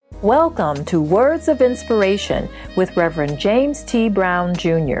Welcome to Words of Inspiration with Reverend James T. Brown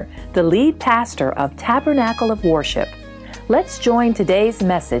Jr., the lead pastor of Tabernacle of Worship. Let's join today's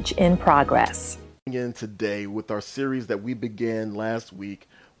message in progress. In today with our series that we began last week,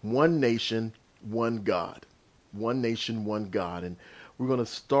 One Nation, One God. One Nation, One God. And we're going to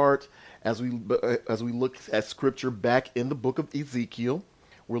start as we look at scripture back in the book of Ezekiel.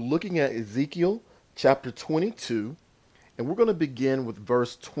 We're looking at Ezekiel chapter 22. And we're going to begin with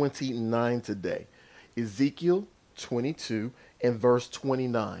verse 29 today. Ezekiel 22 and verse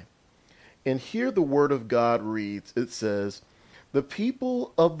 29. And here the word of God reads, it says, "The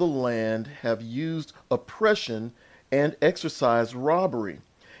people of the land have used oppression and exercised robbery,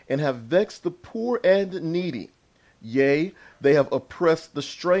 and have vexed the poor and needy. Yea, they have oppressed the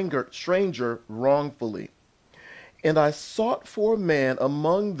stranger wrongfully. And I sought for a man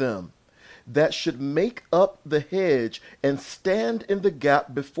among them that should make up the hedge and stand in the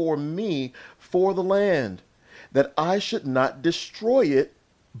gap before me for the land, that I should not destroy it,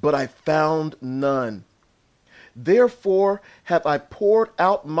 but I found none. Therefore have I poured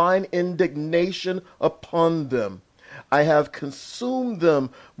out mine indignation upon them. I have consumed them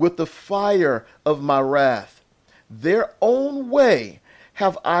with the fire of my wrath. Their own way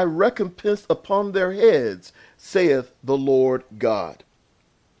have I recompensed upon their heads, saith the Lord God."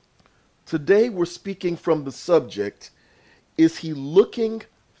 Today we're speaking from the subject, is he looking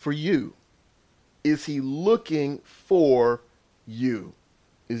for you? Is he looking for you?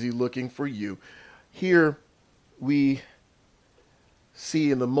 Is he looking for you? Here we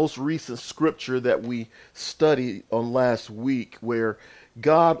see in the most recent scripture that we studied on last week where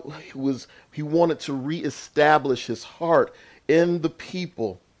God he wanted to reestablish his heart in the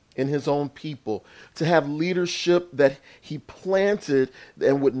people, in his own people, to have leadership that he planted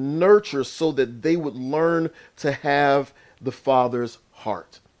and would nurture so that they would learn to have the Father's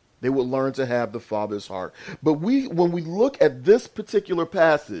heart. They would learn to have the Father's heart. But when we look at this particular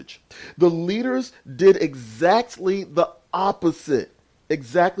passage, the leaders did exactly the opposite.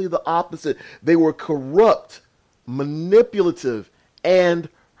 Exactly the opposite. They were corrupt, manipulative, and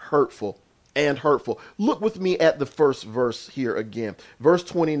hurtful. Look with me at the first verse here again. Verse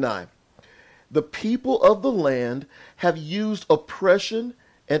 29. "The people of the land have used oppression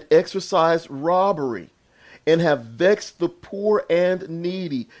and exercised robbery, and have vexed the poor and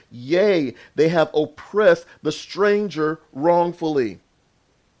needy. Yea, they have oppressed the stranger wrongfully."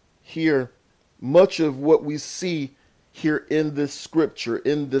 Here, much of what we see here in this scripture,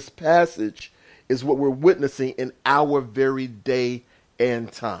 in this passage, is what we're witnessing in our very day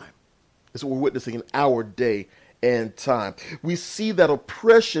and time. It's what we're witnessing in our day and time. We see that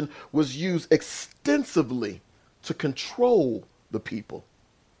oppression was used extensively to control the people.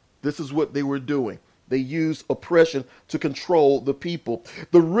 This is what they were doing. They used oppression to control the people.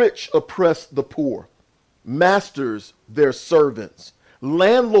 The rich oppressed the poor, masters their servants,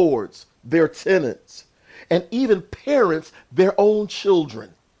 landlords their tenants, and even parents their own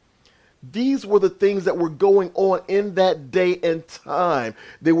children. These were the things that were going on in that day and time.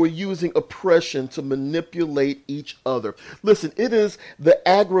 They were using oppression to manipulate each other. Listen, it is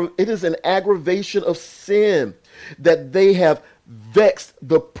an aggravation of sin that they have vexed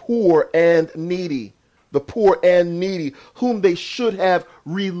the poor and needy, whom they should have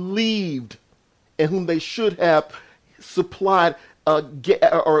relieved and whom they should have supplied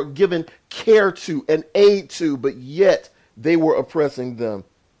or given care to and aid to, but yet they were oppressing them.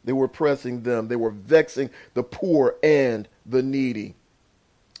 They were oppressing them. They were vexing the poor and the needy.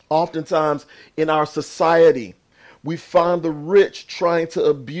 Oftentimes in our society, we find the rich trying to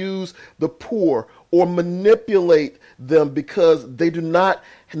abuse the poor or manipulate them because they do not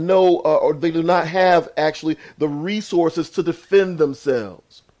know or they do not have actually the resources to defend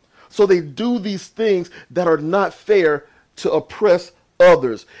themselves. So they do these things that are not fair to oppress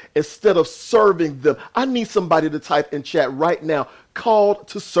others instead of serving them. I need somebody to type in chat right now, called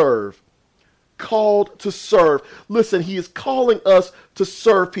to serve. Called to serve. Listen, he is calling us to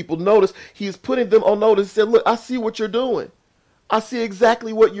serve people. Notice, he is putting them on notice. He said, look, I see what you're doing. I see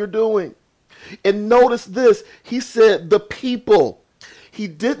exactly what you're doing. And notice this, he said the people. He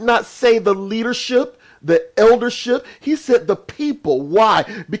did not say the leadership, the eldership. He said the people. Why?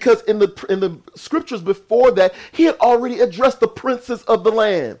 Because in the scriptures before that, he had already addressed the princes of the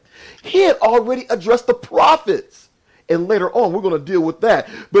land. He had already addressed the prophets. And later on, we're going to deal with that.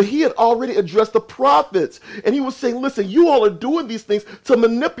 But he had already addressed the prophets. And he was saying, listen, you all are doing these things to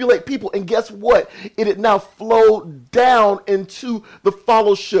manipulate people. And guess what? It had now flowed down into the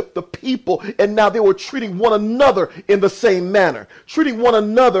fellowship, the people. And now they were treating one another in the same manner, treating one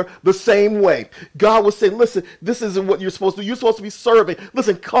another the same way. God was saying, listen, this isn't what you're supposed to do. You're supposed to be serving.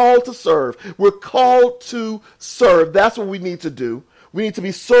 Listen, called to serve. We're called to serve. That's what we need to do. We need to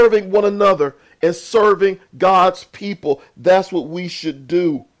be serving one another and serving God's people. That's what we should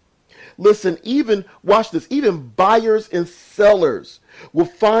do. Listen, watch this, even buyers and sellers will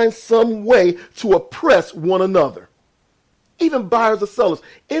find some way to oppress one another. Even buyers and sellers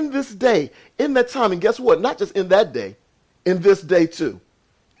in this day, in that time, and guess what? Not just in that day, in this day too.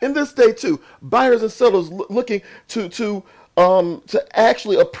 In this day too, buyers and sellers looking to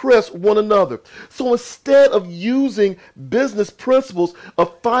actually oppress one another. So instead of using business principles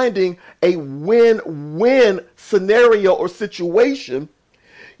of finding a win-win scenario or situation,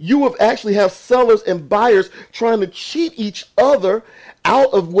 you have actually have sellers and buyers trying to cheat each other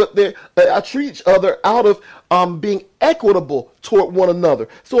out of what they treat each other out of being equitable toward one another.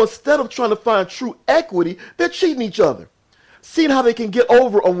 So instead of trying to find true equity, they're cheating each other, seeing how they can get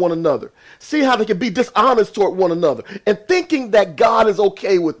over on one another, seeing how they can be dishonest toward one another, and thinking that God is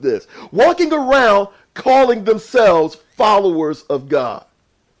okay with this, walking around calling themselves followers of God.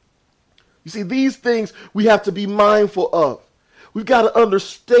 You see, these things we have to be mindful of. We've got to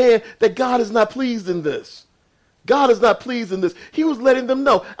understand that God is not pleased in this. God is not pleased in this. He was letting them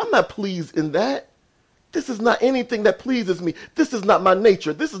know, I'm not pleased in that. This is not anything that pleases me. This is not my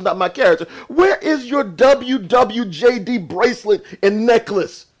nature. This is not my character. Where is your WWJD bracelet and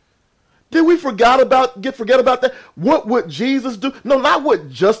necklace? Did we forget about that? What would Jesus do? No, not what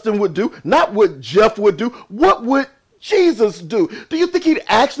Justin would do, not what Jeff would do. What would Jesus do? Do you think he'd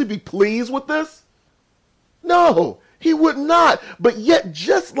actually be pleased with this? No, he would not. But yet,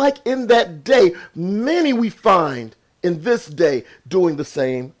 just like in that day, many we find in this day doing the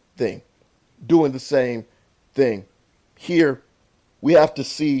same thing. Doing the same thing. Here, we have to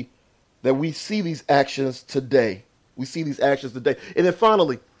see that we see these actions today. We see these actions today. And then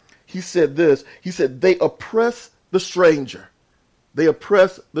finally, he said this. He said, they oppress the stranger. They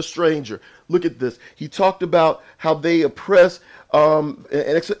oppress the stranger. Look at this. He talked about how they oppress and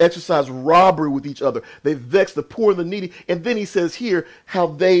exercise robbery with each other. They vex the poor and the needy. And then he says here how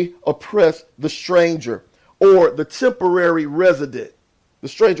they oppress the stranger or the temporary resident. The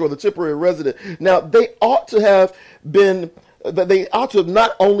stranger or the temporary resident. Now, they ought to have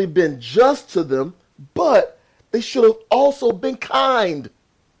not only been just to them, but they should have also been kind.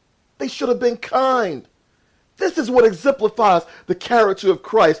 They should have been kind. This is what exemplifies the character of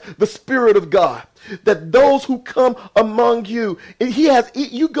Christ, the Spirit of God. That those who come among you,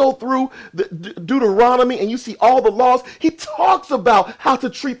 you go through the Deuteronomy and you see all the laws. He talks about how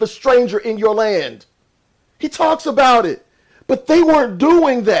to treat the stranger in your land. He talks about it. But they weren't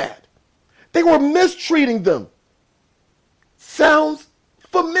doing that. They were mistreating them. Sounds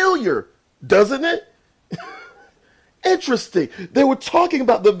familiar, doesn't it? Interesting. They were talking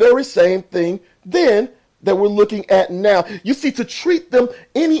about the very same thing then that we're looking at now. You see, to treat them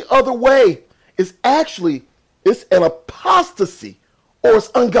any other way is it's an apostasy, or it's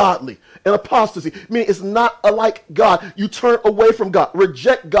ungodly. An apostasy, meaning it's not like God. You turn away from God,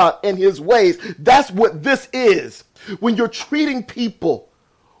 reject God and his ways. That's what this is. When you're treating people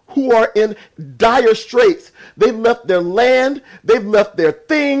who are in dire straits, they've left their land, they've left their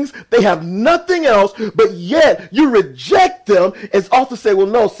things, they have nothing else, but yet you reject them and also say, well,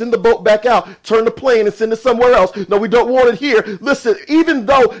 no, send the boat back out, turn the plane and send it somewhere else. No, we don't want it here. Listen, even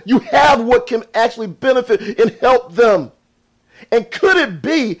though you have what can actually benefit and help them. And could it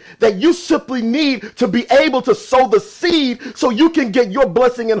be that you simply need to be able to sow the seed so you can get your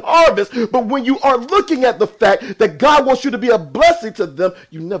blessing and harvest? But when you are looking at the fact that God wants you to be a blessing to them,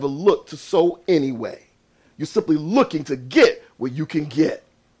 you never look to sow anyway. You're simply looking to get what you can get.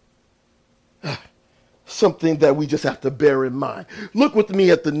 Something that we just have to bear in mind. Look with me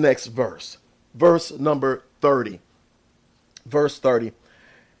at the next verse. Verse number 30. Verse 30.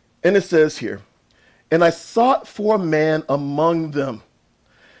 And it says here, and I sought for a man among them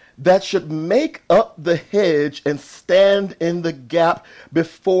that should make up the hedge and stand in the gap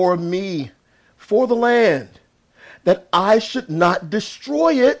before me for the land, that I should not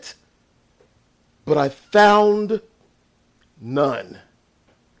destroy it. But I found none.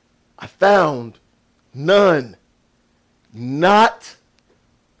 I found none. Not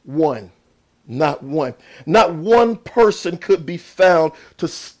one. Not one. Not one person could be found to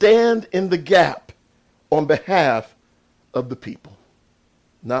stand in the gap on behalf of the people.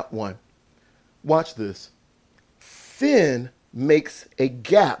 Not one. Watch this. sin makes a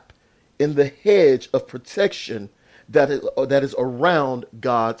gap in the hedge of protection that is around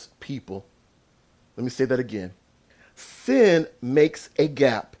God's people. Let me say that again. Sin makes a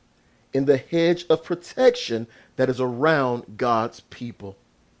gap in the hedge of protection that is around God's people.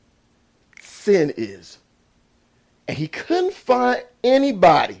 Sin is. And he couldn't find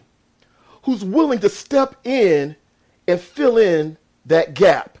anybody who's willing to step in and fill in that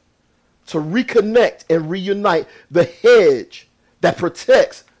gap, to reconnect and reunite the hedge that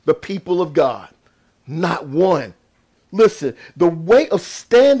protects the people of God. Not one. Listen, the way of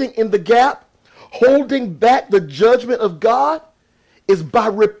standing in the gap, holding back the judgment of God, is by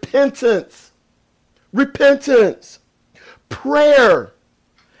repentance. Repentance, prayer,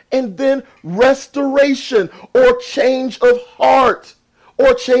 and then restoration or change of heart.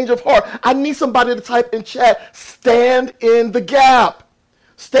 Or change of heart. I need somebody to type in chat, stand in the gap.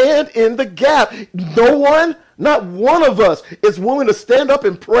 Stand in the gap. No one, not one of us is willing to stand up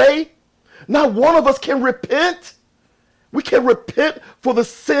and pray. Not one of us can repent. We can repent for the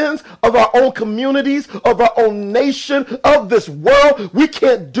sins of our own communities, of our own nation, of this world. We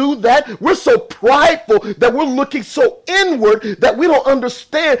can't do that. We're so prideful that we're looking so inward that we don't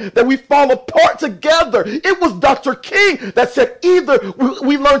understand that we fall apart together. It was Dr. King that said either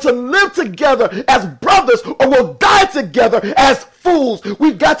we learn to live together as brothers or we'll die together as fools.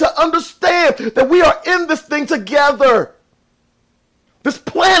 We've got to understand that we are in this thing together. This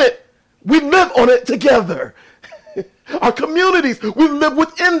planet, we live on it together. Our communities, we live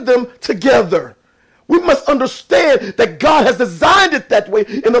within them together. We must understand that God has designed it that way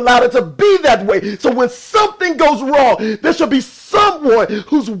and allowed it to be that way. So when something goes wrong, there should be someone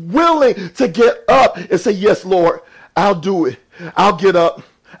who's willing to get up and say, yes, Lord, I'll do it. I'll get up.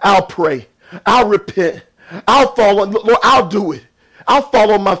 I'll pray. I'll repent. I'll fall on, Lord, I'll do it. I'll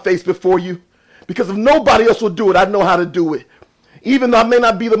fall on my face before you. Because if nobody else will do it, I know how to do it. Even though I may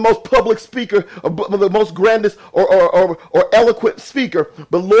not be the most public speaker or the most grandest or eloquent speaker,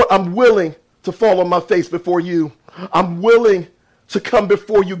 but Lord, I'm willing to fall on my face before you. I'm willing to come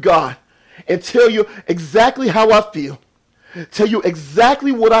before you, God, and tell you exactly how I feel. Tell you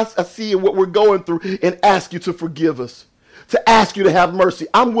exactly what I see and what we're going through and ask you to forgive us. To ask you to have mercy.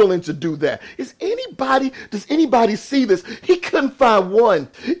 I'm willing to do that. Does anybody see this? He couldn't find one.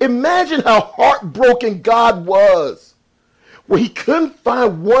 Imagine how heartbroken God was, where he couldn't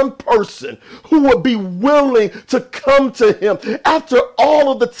find one person who would be willing to come to him after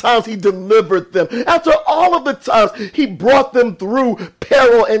all of the times he delivered them, after all of the times he brought them through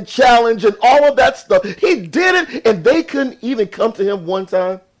peril and challenge and all of that stuff. He did it, and they couldn't even come to him one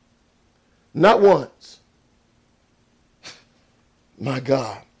time. Not once. My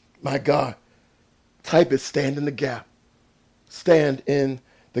God, my God. Type it, stand in the gap. Stand in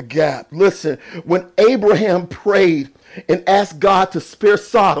the gap. Listen, when Abraham prayed and asked God to spare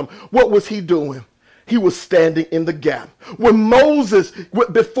Sodom, what was he doing? He was standing in the gap. When Moses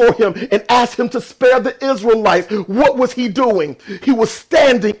went before him and asked him to spare the Israelites, what was he doing? He was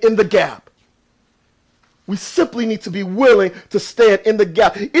standing in the gap. We simply need to be willing to stand in the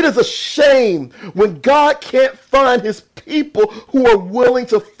gap. It is a shame when God can't find his people who are willing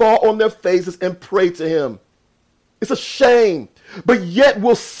to fall on their faces and pray to him. It's a shame. But yet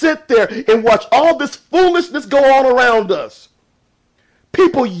we'll sit there and watch all this foolishness go on around us.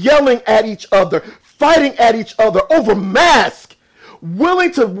 People yelling at each other, fighting at each other over masks,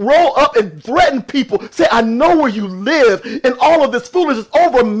 willing to roll up and threaten people, say, I know where you live, and all of this foolishness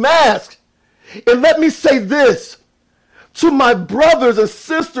over masks. And let me say this to my brothers and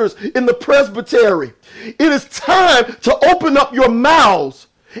sisters in the presbytery. It is time to open up your mouths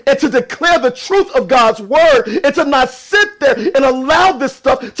and to declare the truth of God's word, and to not sit there and allow this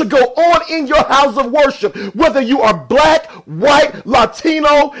stuff to go on in your house of worship. Whether you are black, white,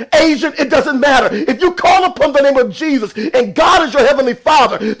 Latino, Asian, it doesn't matter. If you call upon the name of Jesus and God is your heavenly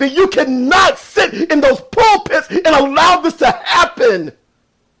Father, then you cannot sit in those pulpits and allow this to happen.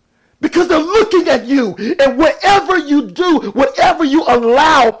 Because they're looking at you, and whatever you do, whatever you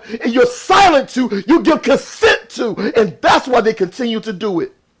allow, and you're silent to, you give consent to, and that's why they continue to do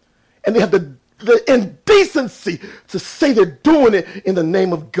it. And they have the indecency to say they're doing it in the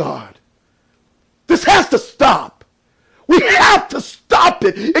name of God. This has to stop. We have to stop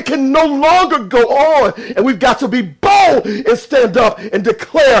it. It can no longer go on, and we've got to be bold and stand up and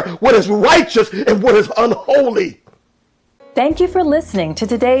declare what is righteous and what is unholy. Thank you for listening to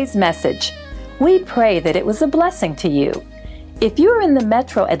today's message. We pray that it was a blessing to you. If you are in the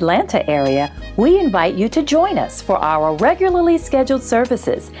metro Atlanta area, we invite you to join us for our regularly scheduled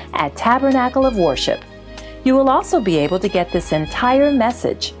services at Tabernacle of Worship. You will also be able to get this entire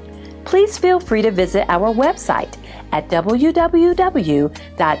message. Please feel free to visit our website at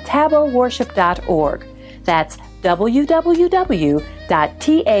www.taboworship.org. That's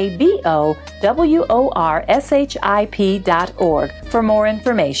www.taboworship.org for more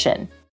information.